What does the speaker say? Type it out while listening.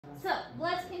So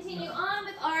let's continue on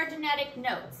with our genetic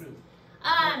notes.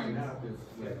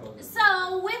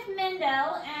 So with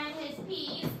Mendel and his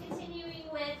P's, continuing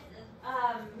with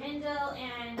Mendel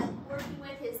and working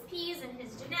with his P's and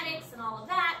his genetics and all of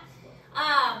that,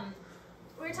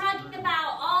 we're talking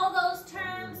about all those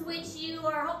terms which you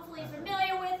are hopefully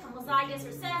familiar with: homozygous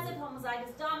recessive,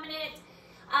 homozygous dominant.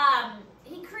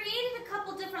 He created a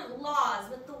couple different laws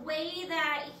with the way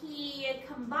that he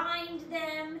combined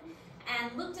them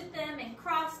and looked at them and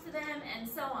crossed them and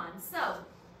so on. So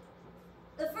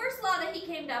the first law that he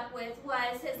came up with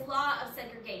was his law of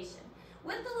segregation.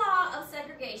 With the law of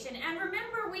segregation, and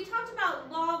remember we talked about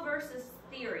law versus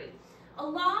theory. A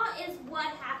law is what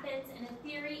happens and a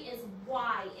theory is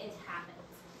why it happens.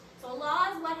 So a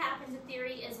law is what happens, a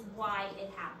theory is why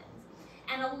it happens.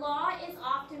 And a law is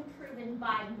often proven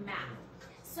by math.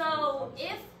 So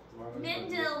if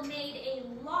Mendel made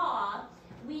a law,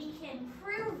 we can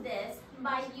prove this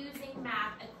by using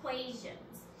math equations.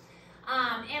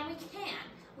 And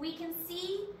we can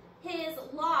see his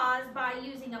laws by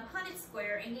using a Punnett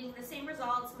square and getting the same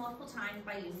results multiple times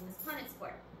by using this Punnett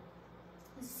square.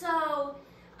 So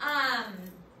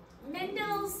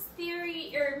Mendel's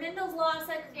theory, or Mendel's law of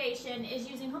segregation, is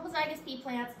using homozygous pea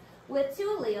plants with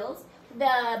two alleles,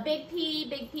 the big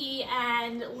P,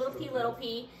 and little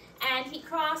p, and he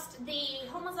crossed the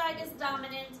homozygous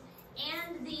dominant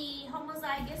and the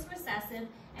homozygous recessive,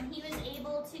 and he was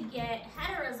able to get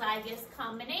heterozygous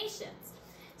combinations.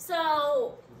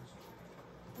 So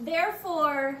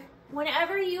therefore,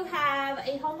 whenever you have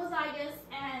a homozygous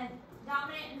and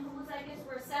dominant and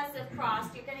homozygous recessive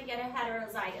crossed, you're going to get a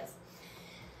heterozygous.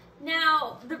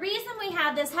 Now, the reason we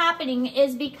have this happening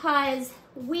is because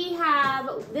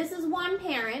this is one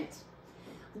parent,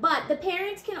 but the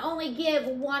parents can only give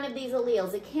one of these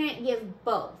alleles. It can't give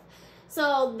both.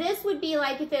 So this would be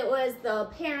like if it was the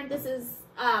parent, this is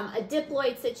a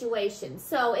diploid situation.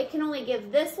 So it can only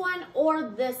give this one or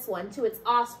this one to its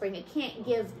offspring. It can't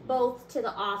give both to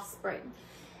the offspring.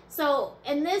 So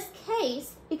in this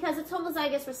case, because it's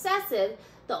homozygous recessive,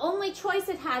 the only choice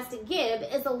it has to give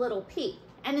is a little p.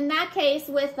 And in that case,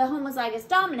 with the homozygous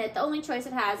dominant, the only choice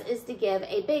it has is to give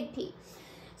a big P.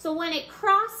 So when it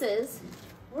crosses,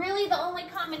 really the only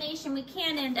combination we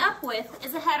can end up with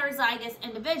is a heterozygous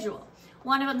individual.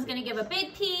 One of them is going to give a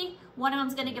big P, one of them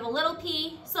is going to give a little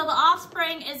p. So the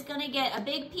offspring is going to get a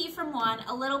big P from one,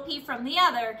 a little p from the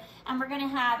other, and we're going to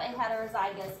have a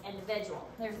heterozygous individual.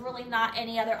 There's really not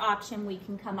any other option we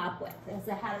can come up with as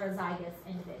a heterozygous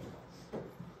individual.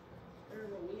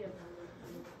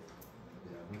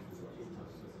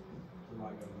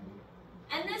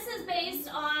 And this is based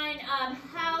on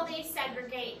how they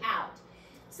segregate out.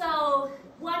 So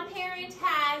one parent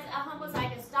has a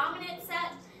homozygous dominant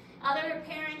set, other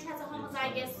parent has a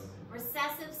homozygous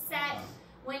recessive set.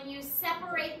 When you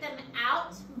separate them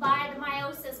out by the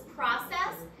meiosis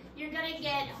process, you're going to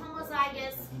get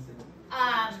homozygous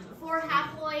 4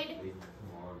 haploid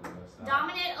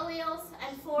dominant alleles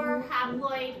and 4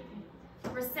 haploid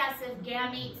recessive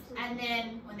gametes, and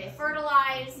then when they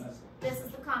fertilize, this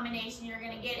is the combination you're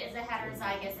going to get is a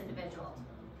heterozygous individual.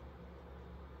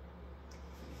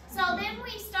 So then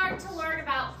we start to learn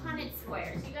about Punnett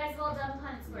squares. You guys have all done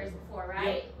Punnett squares before,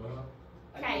 right?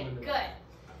 Okay, good.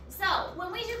 So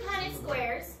when we do Punnett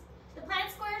squares, the Punnett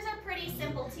squares are pretty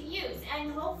simple to use,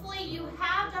 and hopefully you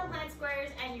have done Punnett squares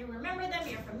and you remember them,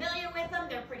 you're familiar with them.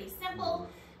 They're pretty simple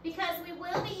because we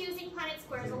will be using Punnett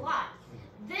squares a lot.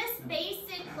 This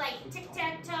basic like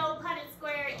tic-tac-toe Punnett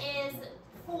square is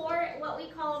for what we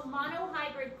call a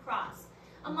monohybrid cross.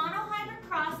 A monohybrid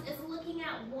cross is looking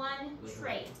at one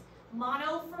trait,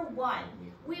 mono for one.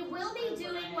 We will be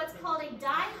doing what's called a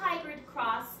dihybrid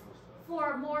cross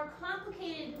for more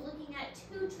complicated, looking at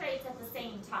 2 traits at the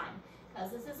same time.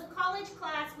 Because this is a college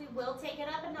class, we will take it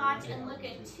up a notch and look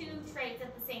at 2 traits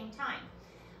at the same time.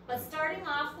 But starting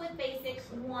off with basic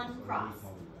 1 cross.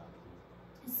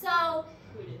 So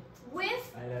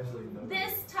with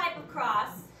this type of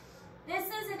cross, this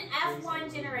is an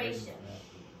F1 generation.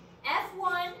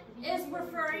 F1 is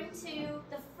referring to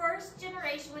the first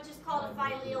generation, which is called a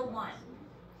phyllele 1.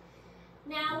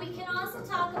 Now, we can also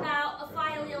talk about a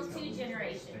phyllele 2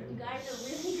 generation. You guys are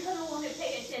really going to want to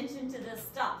pay attention to this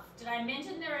stuff. Did I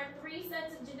mention there are 3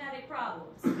 sets of genetic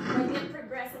problems that get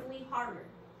progressively harder?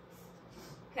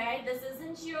 Okay, this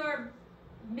isn't your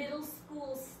middle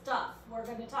school stuff we're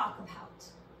going to talk about.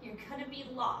 You're going to be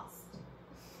lost.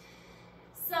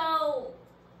 So,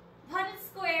 Punnett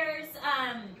squares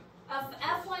of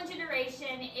F1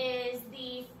 generation is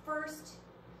the first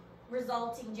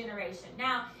resulting generation.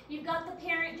 Now, you've got the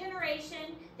parent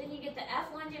generation, then you get the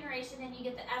F1 generation, then you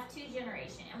get the F2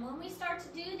 generation. And when we start to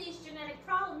do these genetic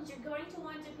problems, you're going to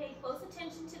want to pay close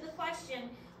attention to the question,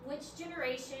 which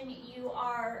generation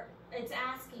it's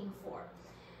asking for.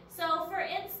 So for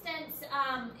instance,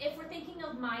 if we're thinking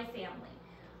of my family,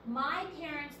 my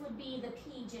parents would be the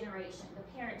P generation, the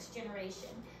parents' generation.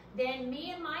 Then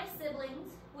me and my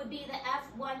siblings would be the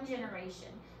F1 generation.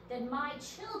 Then my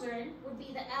children would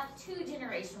be the F2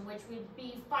 generation, which would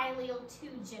be filial 2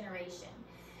 generation.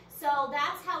 So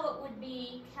that's how it would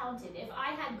be counted. If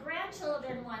I had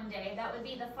grandchildren one day, that would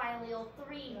be the filial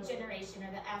 3 generation,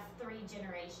 or the F3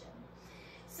 generation.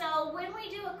 So when we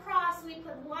do a cross, we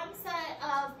put one set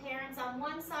of parents on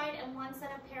one side and one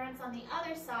set of parents on the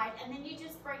other side, and then you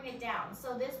just bring it down.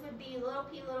 So this would be little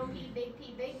p, big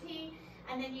P,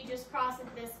 and then you just cross it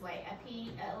this way. A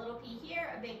little p here,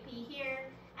 a big P here,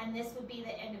 and this would be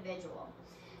the individual.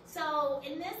 So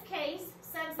in this case,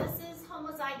 since this is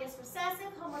homozygous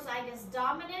recessive, homozygous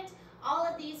dominant, all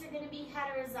of these are going to be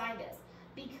heterozygous.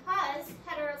 Because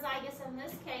heterozygous in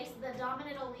this case, the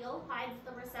dominant allele hides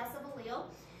the recessive allele,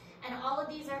 and all of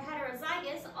these are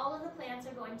heterozygous, all of the plants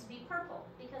are going to be purple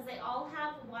because they all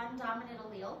have one dominant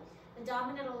allele. The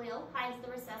dominant allele hides the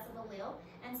recessive allele,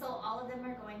 and so all of them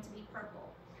are going to be purple.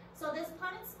 So this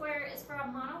Punnett square is for a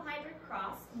monohybrid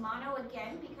cross. Mono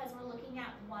again because we're looking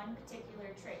at one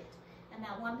particular trait, and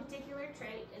that one particular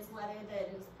trait is whether that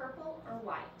is purple or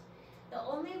white. The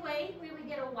only way we would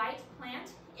get a white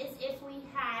plant is if we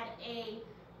had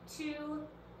two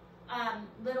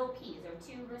little p's, or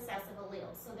 2 recessive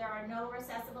alleles. So there are no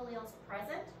recessive alleles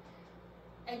present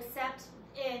except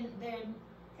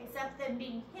them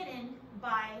being hidden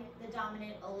by the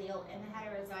dominant allele in the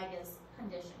heterozygous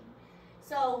condition.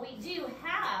 So we do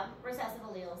have recessive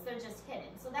alleles, they're just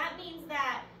hidden. So that means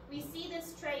that we see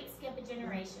this trait skip a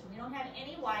generation. We don't have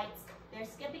any whites. They're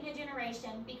skipping a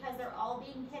generation because they're all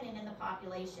being hidden in the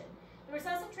population. The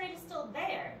recessive trait is still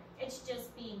there, it's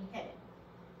just being hidden.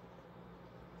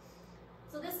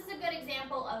 So this is a good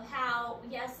example of how,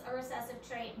 yes, a recessive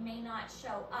trait may not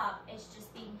show up, it's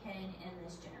just being hidden in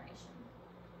this generation.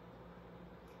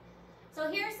 So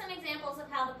here are some examples of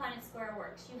how the Punnett square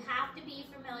works. You have to be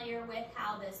familiar with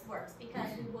how this works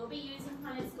because we will be using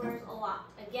Punnett squares a lot.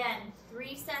 Again,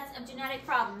 3 sets of genetic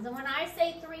problems. And when I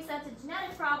say 3 sets of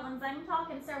genetic problems, I'm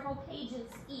talking several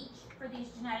pages each for these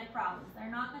genetic problems.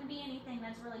 They're not going to be anything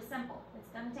that's really simple. It's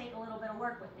going to take a little bit of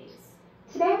work with these.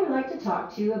 Today we'd like to talk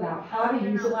to you about how to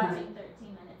use a You're not watching 13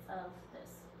 minutes of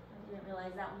this. I didn't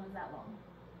realize that one was that long.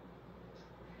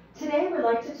 Today we'd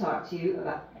like to talk to you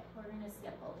about... Okay, we're going to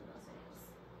skip both of those videos.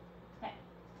 Okay.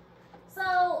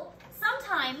 So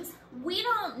sometimes we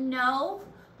don't know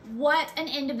what an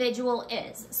individual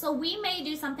is. So we may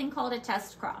do something called a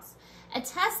test cross. A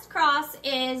test cross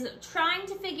is trying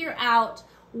to figure out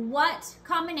what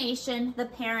combination the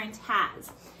parent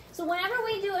has. So whenever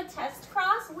we do a test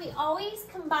cross, we always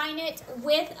combine it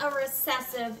with a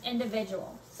recessive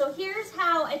individual. So here's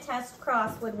how a test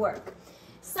cross would work.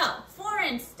 So, for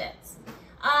instance,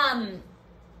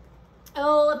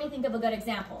 let me think of a good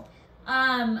example.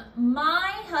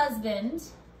 My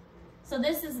husband, so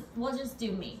this is, we'll just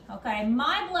do me, okay?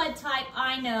 My blood type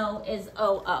I know is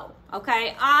OO,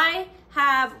 okay? I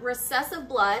have recessive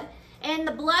blood, and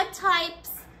the blood types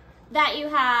that you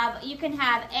can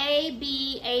have A,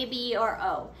 B, or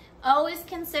O. O is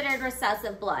considered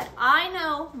recessive blood. I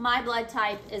know my blood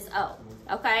type is O,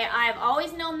 okay? I have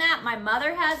always known that. My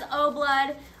mother has O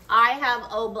blood. I have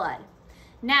O blood.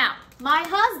 Now, my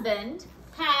husband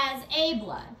has A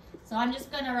blood. So I'm just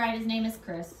gonna write his name as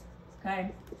Chris,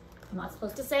 okay? I'm not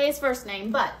supposed to say his first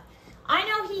name, but I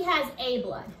know he has A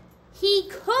blood. He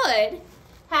could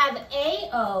have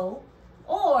AO,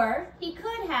 or he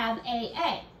could have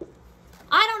AA.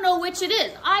 I don't know which it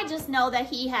is. I just know that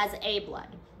he has A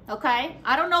blood, okay?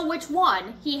 I don't know which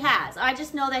one he has. I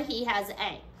just know that he has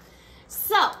A.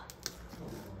 So,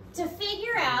 to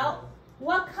figure out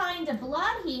what kind of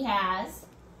blood he has,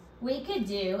 we could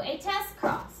do a test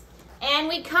cross. And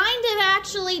we kind of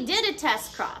actually did a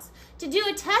test cross. To do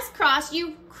a test cross,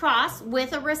 you cross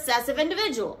with a recessive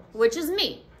individual, which is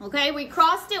me, okay? We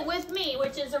crossed it with me,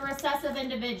 which is a recessive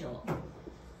individual.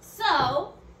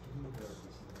 So,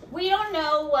 we don't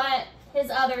know what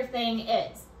his other thing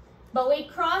is, but we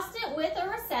crossed it with a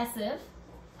recessive.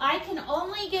 I can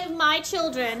only give my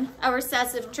children a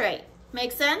recessive trait.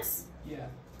 Make sense? Yeah.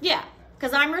 Yeah,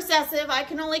 because I'm recessive, I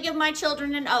can only give my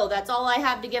children an O. That's all I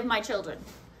have to give my children.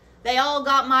 They all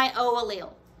got my O allele,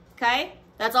 okay?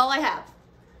 That's all I have.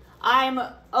 I'm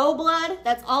O blood,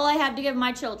 that's all I have to give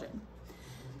my children.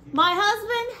 My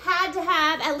husband had to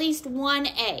have at least one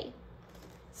A.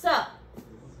 So,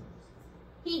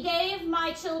 he gave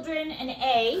my children an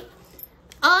A.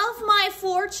 Of my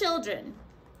 4 children,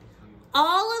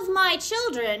 all of my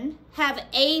children have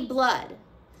A blood.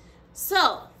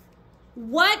 So,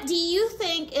 what do you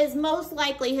think is most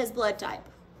likely his blood type?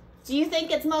 Do you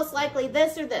think it's most likely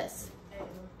this or this?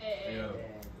 A.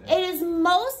 It is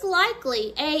most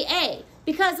likely AA.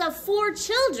 Because of 4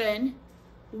 children,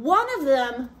 one of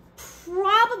them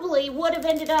probably would have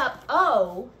ended up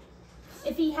O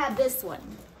if he had this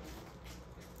one.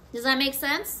 Does that make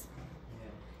sense?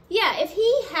 Yeah, if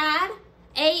he had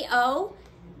AO,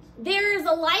 there is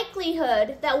a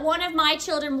likelihood that one of my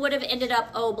children would have ended up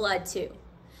O blood too.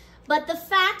 But the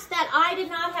fact that I did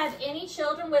not have any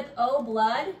children with O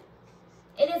blood,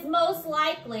 it is most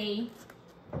likely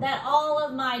that all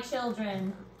of my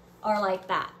children are like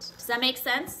that. Does that make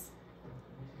sense?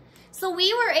 So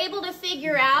we were able to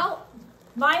figure out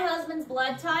my husband's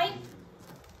blood type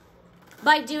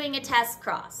by doing a test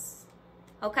cross.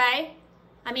 Okay?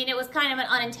 I mean, it was kind of an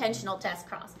unintentional test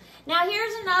cross. Now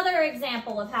here's another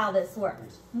example of how this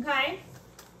works. Okay?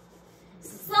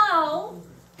 So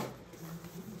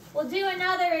we'll do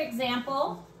another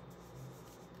example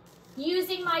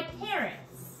using my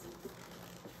parents.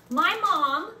 My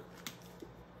mom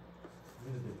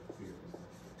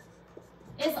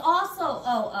is also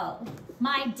OO.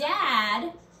 My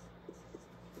dad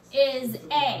is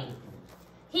A.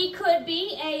 He could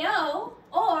be AO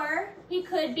or he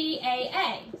could be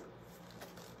AA.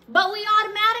 But we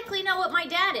automatically know what my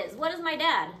dad is. What is my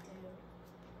dad?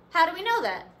 How do we know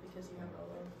that? Because you have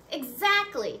OO.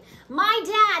 Exactly. My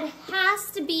dad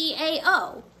has to be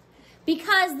AO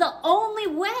because the only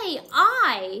way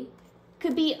I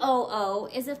could be OO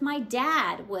is if my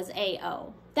dad was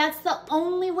AO. That's the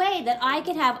only way that I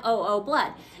could have OO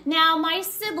blood. Now, my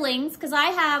siblings, because I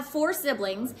have 4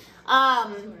 siblings,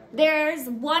 there's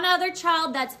one other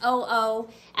child that's OO,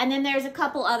 and then there's a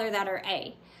couple other that are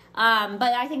A.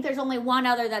 But I think there's only one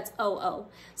other that's OO.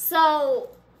 So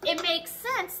it makes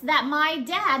sense that my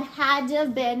dad had to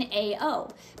have been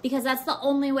AO, because that's the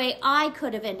only way I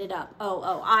could have ended up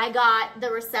OO. I got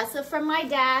the recessive from my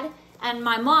dad, and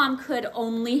my mom could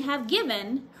only have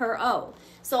given her O.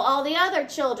 So all the other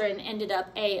children ended up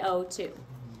AO too.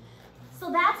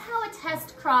 So that's how a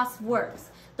test cross works.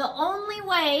 The only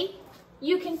way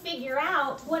you can figure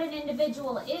out what an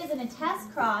individual is in a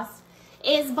test cross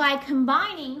is by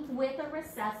combining with a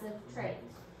recessive trait.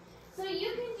 So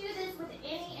you can do this with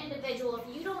any individual.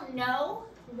 If you don't know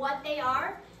what they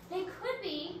are, they could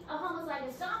be a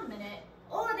homozygous dominant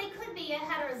or they could be a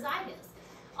heterozygous.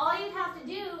 All you have to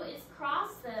do is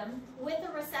cross them with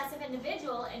a recessive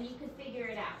individual and you can figure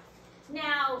it out.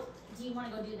 Now, do you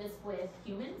want to go do this with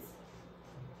humans?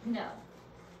 No.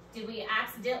 Did we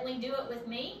accidentally do it with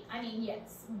me? I mean,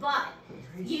 yes. But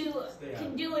you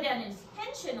can do it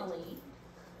unintentionally,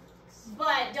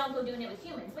 but don't go doing it with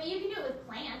humans. But you can do it with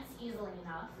plants easily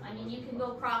enough. I mean, you can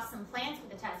go cross some plants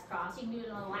with a test cross. You can do it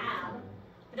in a lab,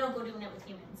 but don't go doing it with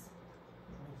humans.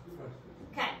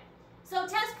 Okay. So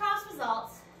test cross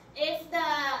results.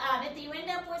 If you end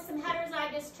up with some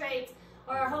heterozygous traits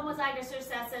or a homozygous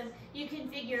recessive, you can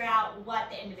figure out what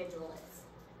the individual is.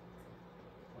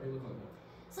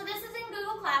 So this is in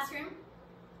Google Classroom.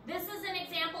 This is an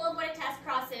example of what a test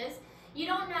cross is. You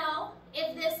don't know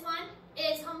if this one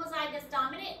is homozygous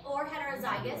dominant or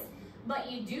heterozygous,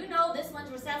 but you do know this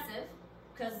one's recessive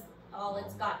because all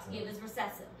it's got to give is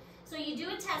recessive. So you do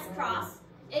a test cross.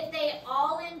 If they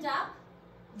all end up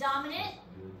dominant,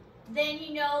 then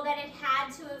you know that it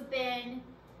had to have been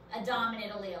a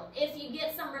dominant allele. If you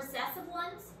get some recessive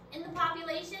ones in the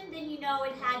population, then you know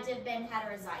it had to have been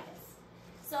heterozygous.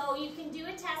 So you can do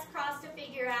a test cross to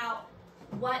figure out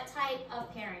what type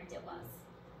of parent it was.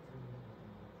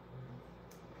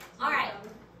 All right,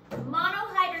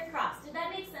 monohybrid cross. Did that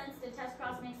make sense? Did test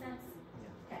cross make sense?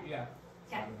 Okay. Yeah.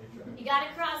 Okay. You got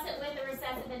to cross it with a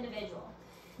recessive individual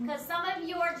because some of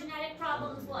your genetic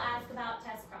problems will ask about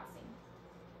test crossing.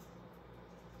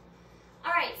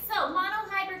 All right, so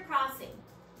monohybrid crossing.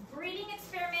 Breeding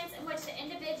experiments in which the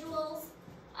individuals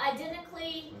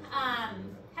identically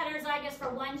heterozygous for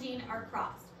one gene are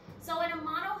crossed. So in a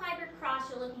monohybrid cross,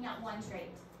 you're looking at one trait: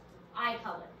 eye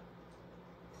color,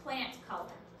 plant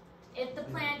color, if the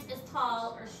plant is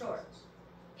tall or short,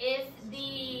 if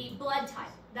the blood type,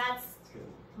 that's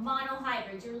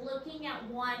monohybrid. You're looking at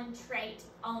one trait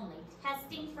only,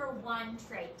 testing for one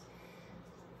trait.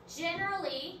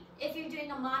 Generally, if you're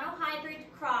doing a monohybrid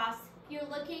cross, you're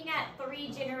looking at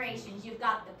 3 generations. You've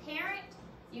got the parent,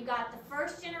 you've got the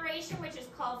first generation, which is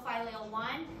called phyllele 1,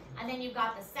 and then you've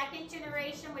got the second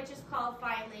generation, which is called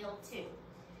phyllele 2.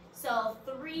 So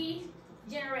 3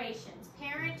 generations: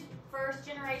 parent, first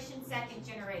generation, second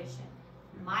generation.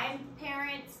 My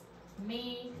parents,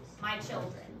 me, my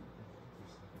children.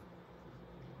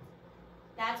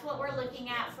 That's what we're looking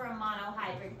at for a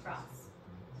monohybrid cross.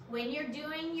 When you're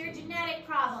doing your genetic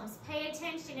problems, pay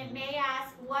attention. It may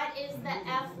ask, what is the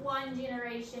F1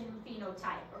 generation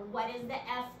phenotype? Or what is the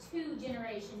F2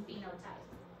 generation phenotype?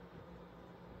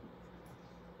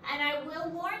 And I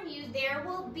will warn you, there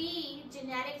will be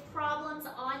genetic problems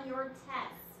on your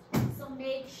test. So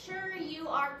make sure you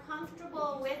are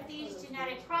comfortable with these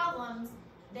genetic problems.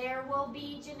 There will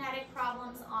be genetic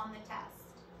problems on the test.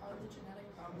 Are the genetic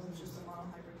problems just a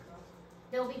monohybrid cross?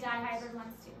 There'll be dihybrid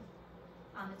ones too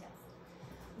on the test.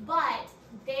 But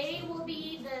they will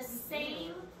be the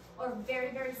same or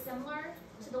very, very similar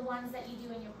to the ones that you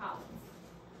do in your problems.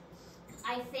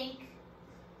 I think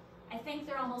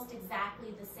they're almost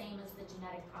exactly the same as the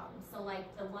genetic problems. So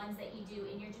like the ones that you do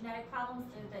in your genetic problems,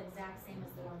 they're the exact same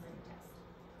as the ones in your test.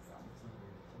 So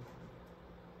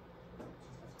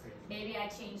maybe I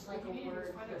changed like a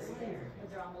word there, but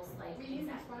they're almost like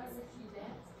exactly the same.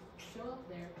 Show up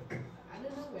there, out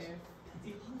of nowhere.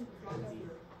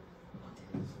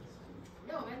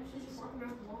 No, man, she's just walking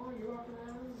around the mall, you're walking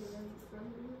around, and then it's from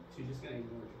you. She's just gonna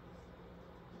ignore you.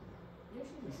 Yeah,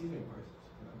 she's You see me first.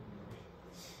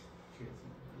 She gets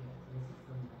me. Yeah, this is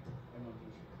from I don't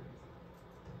think she's crazy.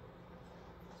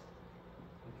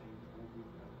 Okay, I'll do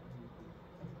that.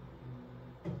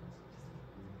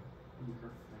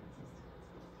 Her friends.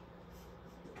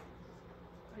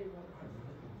 Oh, you want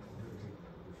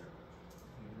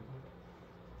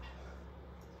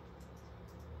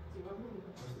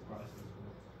What's the process?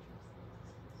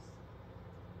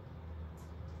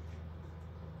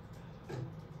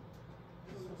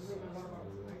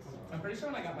 I'm pretty sure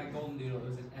when I got my golden doodle, it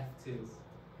was an F2. It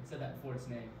said that before its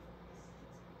name.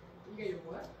 You get your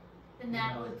what? Then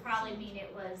that would probably mean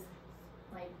it was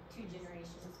like 2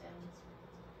 generations down.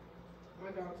 My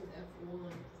dog's an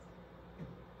F1.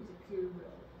 He's a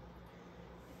purebred.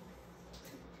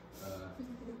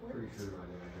 Pretty sure my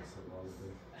name is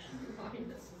Monohybrid.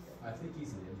 I think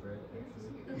he's an inbred,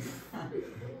 actually.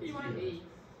 He might be.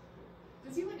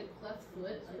 Does he like a cleft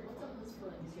foot? Like, what's up with his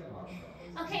foot? He's got a lot of problems.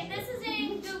 Okay, this is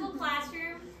in Google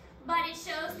Classroom, but it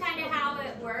shows kind of how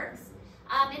it works.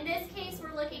 In this case,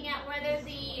 we're looking at whether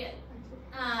the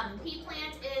pea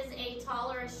plant is a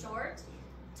tall or a short.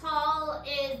 Tall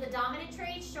is the dominant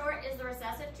trait, short is the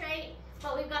recessive trait,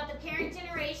 but we've got the parent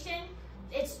generation.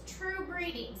 It's true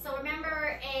breeding. So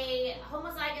remember, a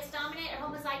homozygous dominant or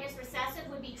homozygous recessive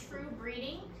would be true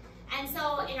breeding. And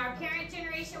so in our parent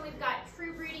generation, we've got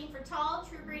true breeding for tall,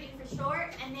 true breeding for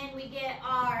short, and then we get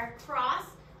our cross,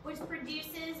 which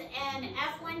produces an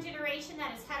F1 generation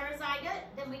that is heterozygote.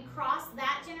 Then we cross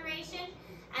that generation,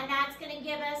 and that's going to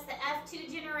give us the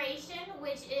F2 generation,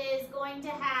 which is going to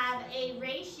have a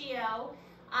ratio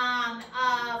of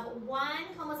 1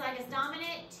 homozygous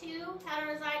dominant, 2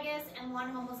 heterozygous, and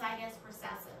 1 homozygous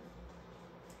recessive.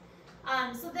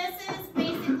 So this is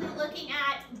basically looking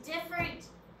at different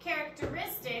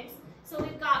characteristics. So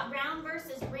we've got round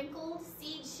versus wrinkled,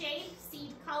 seed shape,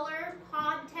 seed color,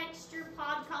 pod texture,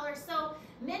 pod color. So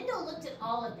Mendel looked at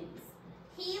all of these.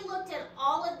 He looked at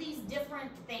all of these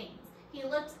different things. He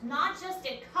looked not just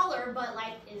at color, but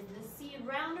like, is the seed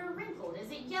round or wrinkled?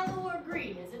 Is it yellow or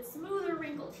green? Is it smooth or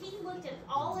wrinkled? He looked at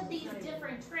all of these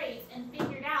different traits and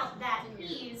figured out that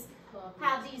peas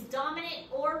have these dominant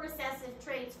or recessive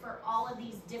traits for all of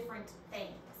these different things.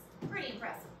 Pretty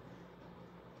impressive.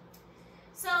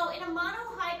 So in a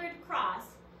monohybrid cross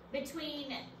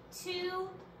between 2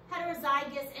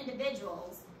 heterozygous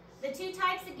individuals, the 2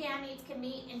 types of gametes can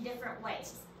meet in different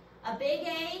ways. A big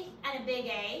A and a big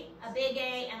A, a big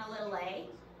A and a little A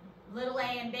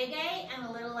and big A, and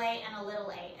a little A and a little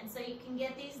A. And so you can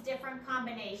get these different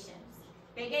combinations.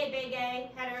 Big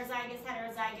A, heterozygous,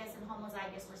 heterozygous, and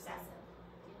homozygous recessive.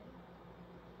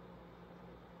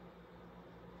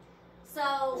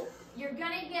 So you're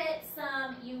going to get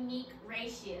some unique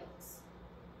ratios.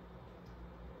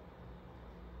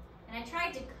 And I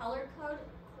tried to color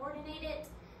coordinate it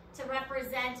to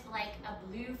represent like a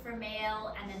blue for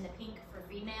male and then the pink for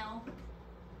female.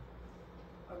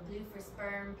 Or blue for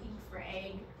sperm, pink for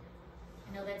egg.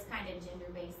 I know that's kind of gender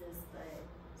basis, but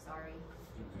sorry.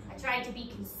 I tried to be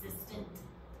consistent.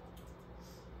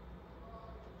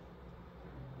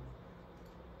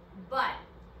 But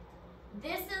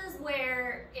this is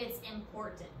where it's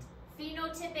important.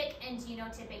 Phenotypic and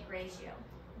genotypic ratio.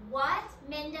 What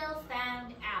Mendel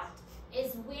found out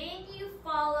is when you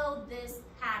follow this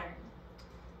pattern,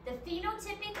 the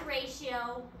phenotypic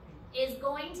ratio is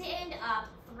going to end up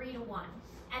 3:1.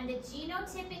 And the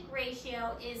genotypic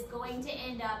ratio is going to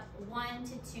end up 1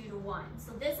 to 2 to 1.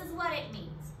 So this is what it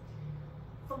means.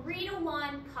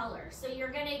 3:1 color. So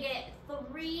you're going to get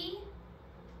 3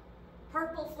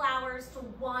 purple flowers to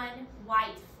 1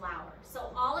 white flower.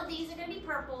 So all of these are going to be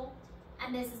purple,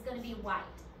 and this is going to be white.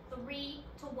 3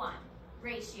 to 1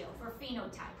 ratio for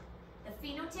phenotype. The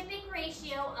phenotypic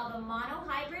ratio of a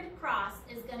monohybrid cross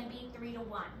is going to be 3 to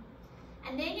 1.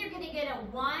 And then you're going to get a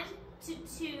 1 to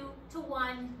 2 to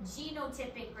 1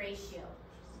 genotypic ratio.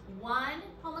 1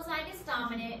 homozygous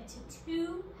dominant to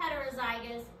 2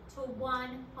 heterozygous to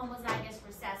 1 homozygous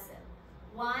recessive.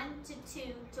 1 to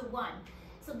 2 to 1.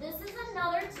 So this is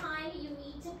another time you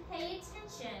need to pay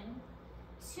attention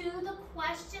to the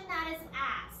question that is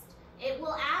asked. It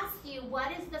will ask you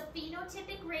what is the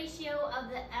phenotypic ratio of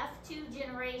the F2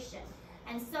 generation.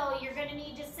 And so you're going to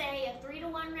need to say a 3 to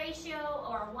 1 ratio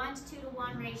or a 1 to 2 to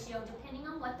 1 ratio depending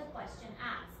on what the question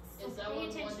asks. So Is that pay one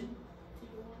attention. 1 to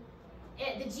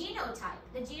 1? The genotype.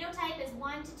 The genotype is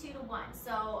 1 to 2 to 1.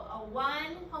 So a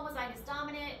 1 homozygous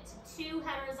dominant to 2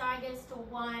 heterozygous to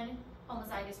 1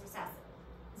 homozygous recessive.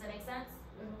 Does that make sense?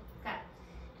 Okay.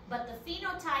 But the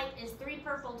phenotype is 3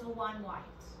 purple to 1 white.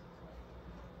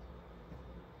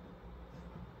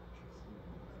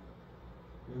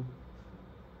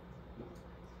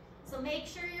 So make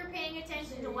sure you're paying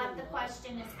attention to what the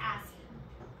question is asking.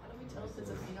 How do we tell if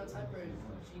it's a phenotype or a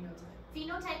genotype?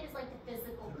 Phenotype is like the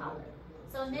physical color.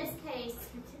 So in this case,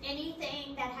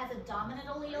 anything that has a dominant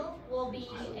allele will be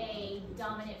a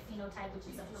dominant phenotype, which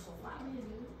is a purple flower.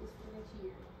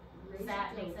 Does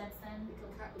that make sense then?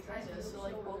 Kind of. So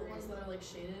like all the ones that are like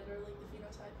shaded are like the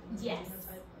phenotype and the Yes.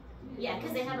 genotype? Yeah,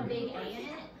 because they have a big A in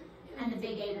it, and the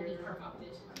big A will be purple.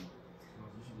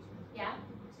 Yeah?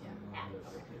 Yeah.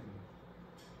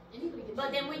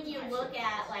 But then when you look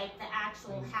at like the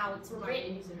actual how it's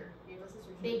written,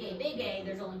 big A,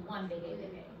 there's only one big A.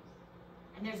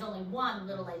 And there's only one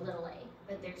little a,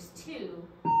 but there's 2 big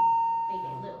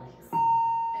A, little A's.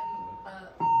 And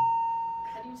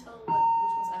how do you tell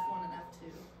which one's F1 and F2?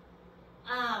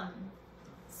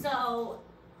 So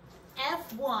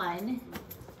F1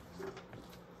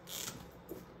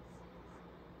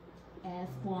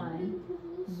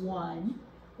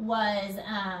 was,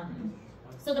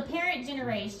 so the parent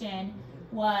generation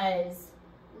was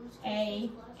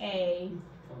A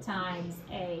times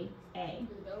A,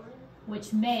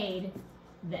 which made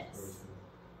this.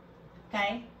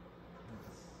 Okay?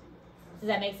 Does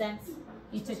that make sense?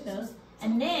 You took those.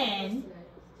 And then,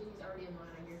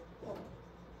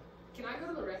 Can I go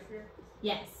to the restroom?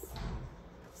 yes.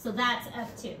 So that's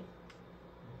F2.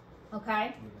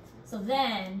 Okay? So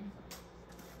then,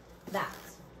 that.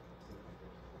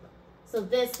 So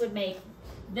this would make,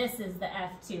 this is the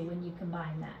F2 when you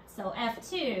combine that. So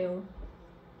F2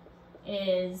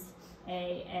 is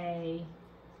A.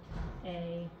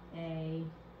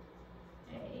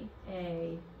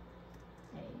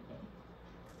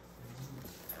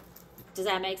 Does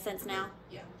that make sense now?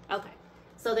 Yeah. Okay.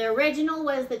 So the original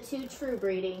was the 2 true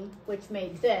breeding, which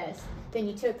made this. Then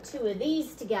you took 2 of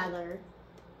these together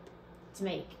to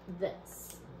make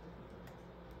this.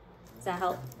 Does that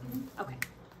help? Okay.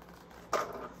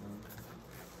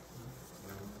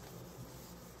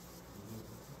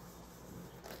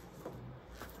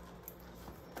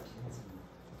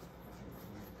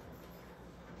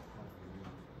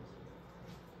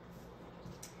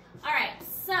 All right,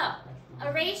 so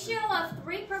a ratio of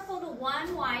 3 purple to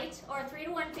 1 white, or 3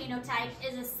 to 1 phenotype,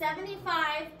 is a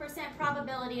 75%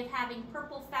 probability of having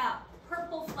purple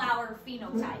flower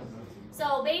phenotype.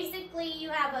 So basically, you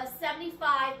have a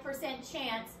 75%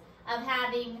 chance of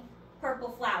having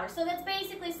purple flowers. So that's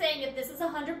basically saying if this is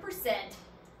 100%,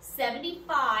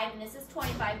 75, and this is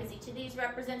 25 because each of these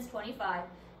represents 25,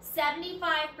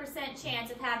 75%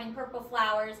 chance of having purple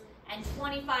flowers and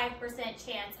 25%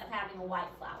 chance of having a white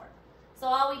flower. So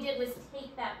all we did was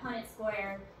take that Punnett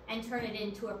square and turn it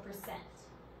into a percent.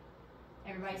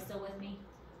 Everybody still with me?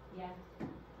 Yeah?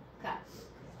 Okay.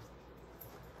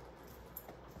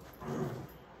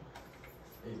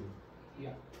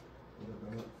 Yeah.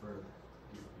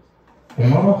 A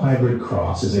monohybrid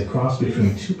cross is a cross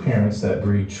between 2 parents that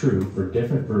breed true for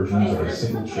different versions of a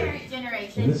single trait.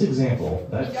 In this example,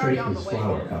 that trait is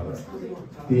flower color.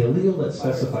 The allele that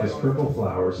specifies purple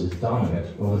flowers is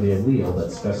dominant over the allele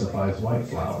that specifies white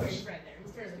flowers.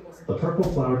 The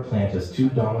purple flowered plant has 2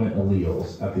 dominant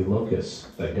alleles at the locus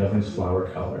that governs flower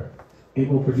color. It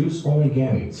will produce only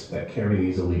gametes that carry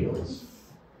these alleles.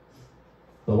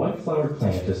 The white flowered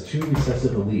plant has 2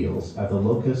 recessive alleles at the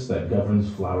locus that governs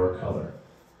flower color.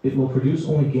 It will produce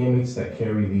only gametes that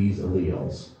carry these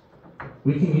alleles.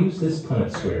 We can use this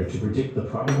Punnett square to predict the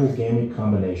probable gamete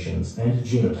combinations and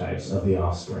genotypes of the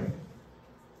offspring.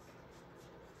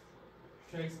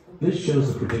 This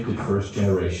shows the predicted first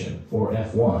generation, or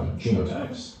F1,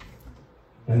 genotypes.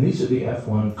 And these are the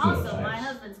F1 Also, my phenotypes.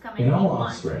 husband's coming In all one.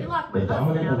 offspring, You locked my the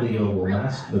husband dominant out, I allele mean, will real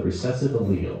mask bad. the recessive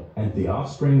allele, and the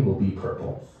offspring will be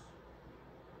purple.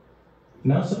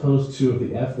 Now suppose two of the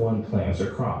F1 plants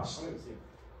are crossed.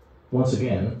 Once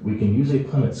again, we can use a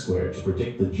Punnett square to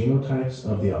predict the genotypes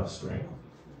of the offspring.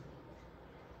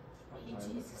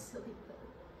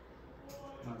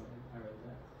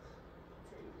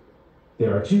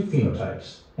 There are two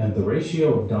phenotypes, and the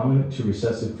ratio of dominant to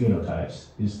recessive phenotypes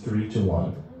is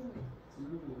 3:1.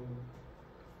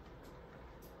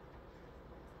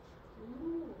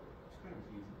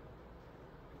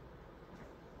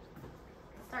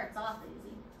 Starts off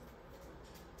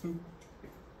easy.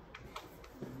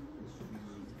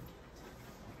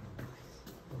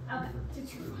 Okay.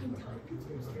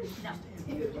 No.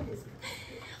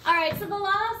 All right, so the law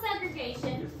of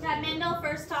segregation that Mendel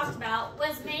first talked about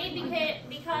was made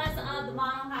because of the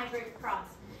monohybrid cross.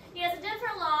 He has a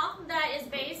different law that is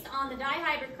based on the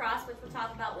dihybrid cross, which we'll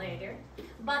talk about later.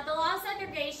 But the law of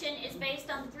segregation is based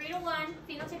on the 3:1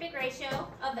 phenotypic ratio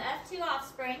of the F2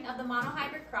 offspring of the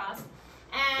monohybrid cross.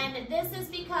 And this is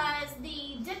because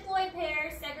the diploid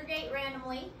pairs segregate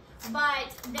randomly, but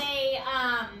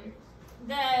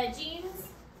the genes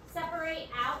separate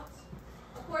out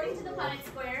according to the Punnett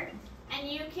square, and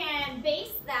you can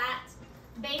base that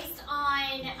based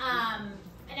on an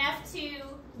F2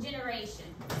 generation.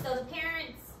 So the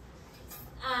parent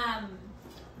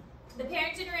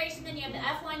generation, then you have the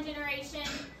F1 generation,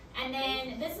 and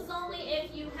then this is only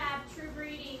if you have true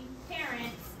breeding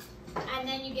parents, and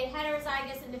then you get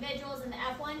heterozygous individuals in the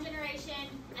F1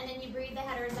 generation, and then you breed the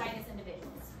heterozygous individuals.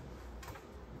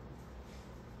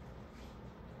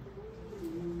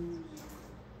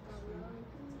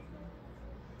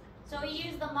 So we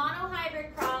use the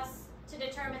monohybrid cross to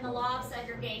determine the law of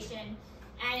segregation,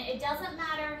 and it doesn't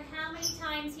matter how many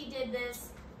times he did this,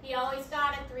 he always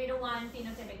got a 3:1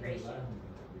 phenotypic ratio,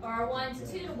 or a 1 to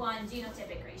 2 to 1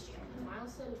 genotypic ratio.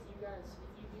 Miles said if you guys, if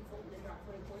you beat them, they drop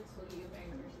 20 points, they'll give you a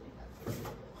bang version.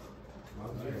 Mom,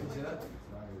 did you see that? Did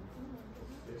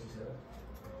you see that?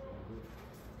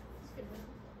 It's good, man.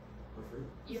 For free?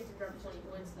 You have to drop 20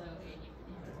 points though, and you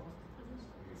can I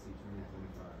can see 20,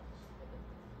 25.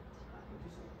 What'd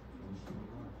you say?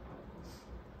 25.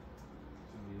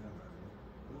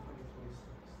 What if I get 26?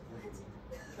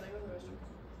 Can I go to the restroom?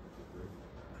 For free.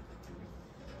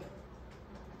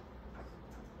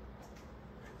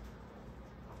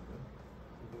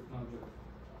 Not good.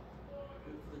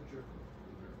 Good for the jerk.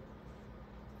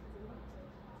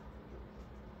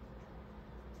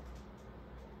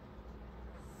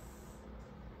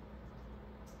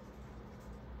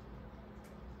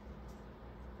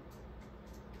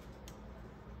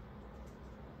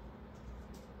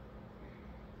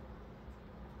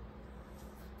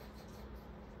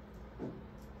 Oh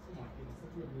my goodness,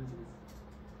 look where Liz is.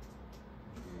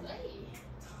 Hey,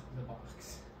 Top of the box.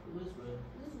 this is cool.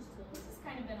 This has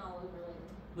kind of been all over lately.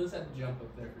 Liz had to jump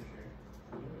up there for sure.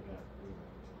 We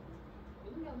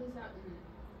haven't got this out in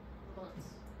months.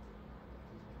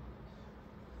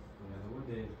 Yeah, the one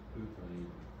day pooped on you.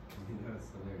 That's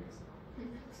hilarious.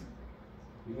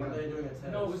 One day doing a test.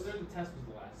 No, it was there. The test was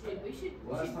the last. Dude, we should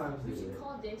Last we should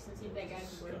call Dix and see if that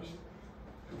guy's working.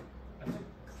 I should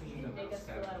clean them Make out. us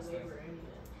fill out a waiver or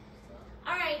anything.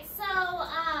 All right, so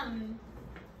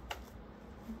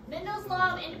Mendel's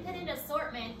law of independent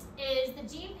assortment is the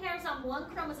gene pairs on one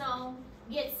chromosome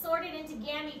get sorted into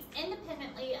gametes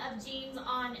independently of genes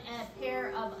on a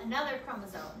pair of another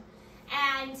chromosome.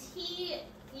 And he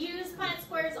used Punnett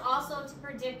squares also to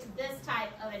predict this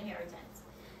type of inheritance.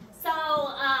 So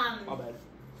My bad.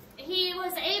 he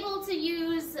was able to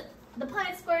use the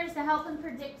Punnett squares to help him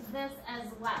predict this as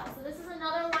well. So this is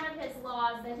another one of his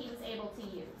laws that he was able to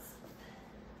use,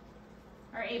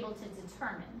 or able to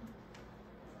determine.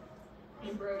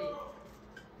 Hey Brody.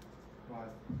 Why?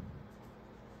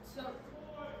 So,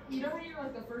 you know how you're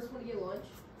like the first one to get lunch?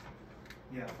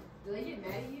 Yeah. Do they get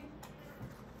mad at you?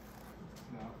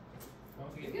 No.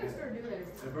 You gotta start doing that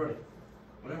every Hey, time. Brody.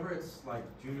 Whenever it's like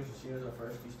juniors or seniors at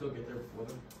first, you still get there before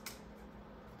them?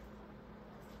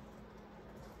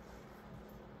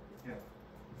 Yeah.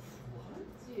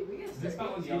 Dude, we gotta This start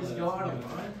fountain You just go out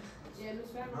of line? Yeah, Miss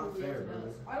Fountain Not really fair, does.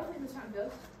 brother. I don't think Miss Fountain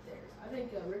does theirs. I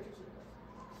think Richardson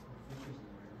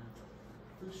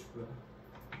does. Fish, bro.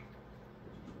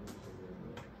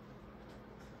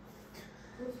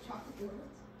 Those chocolate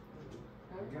donuts.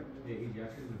 Yeah, he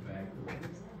actually in the bag of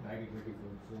turkey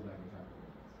full bag of chocolate.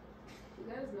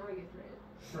 That is not a good trade.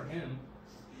 For him.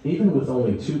 Even with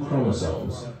only 2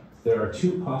 chromosomes, there are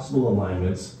 2 possible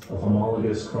alignments of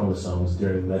homologous chromosomes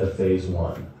during metaphase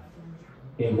 1.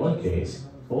 In one case,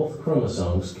 both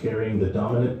chromosomes carrying the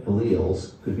dominant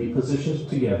alleles could be positioned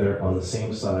together on the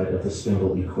same side of the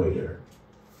spindle equator.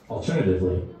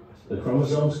 Alternatively, the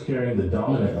chromosomes carrying the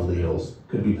dominant alleles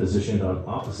could be positioned on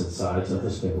opposite sides of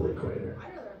the spindle equator.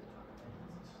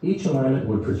 Each alignment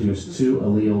would produce 2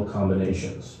 allele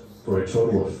combinations, for a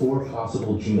total of 4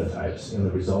 possible genotypes in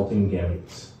the resulting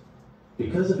gametes.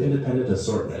 Because of independent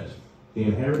assortment, the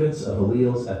inheritance of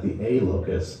alleles at the A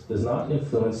locus does not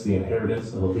influence the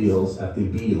inheritance of alleles at the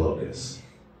B locus.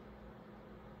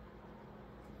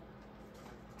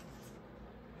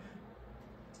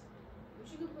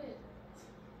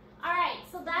 All right,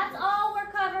 so that's all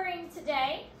we're covering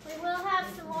today. We will have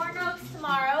some more notes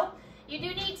tomorrow. You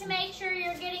do need to make sure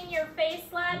you're getting your face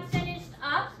lab finished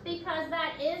up because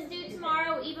that is due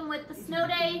tomorrow, even with the snow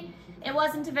day. It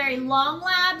wasn't a very long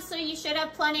lab, so you should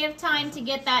have plenty of time to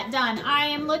get that done. I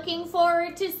am looking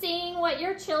forward to seeing what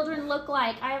your children look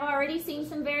like. I've already seen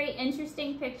some very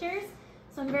interesting pictures,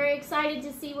 so I'm very excited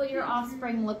to see what your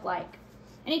offspring look like.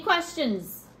 Any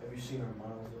questions? Have you seen our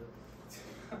models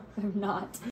yet? I'm not.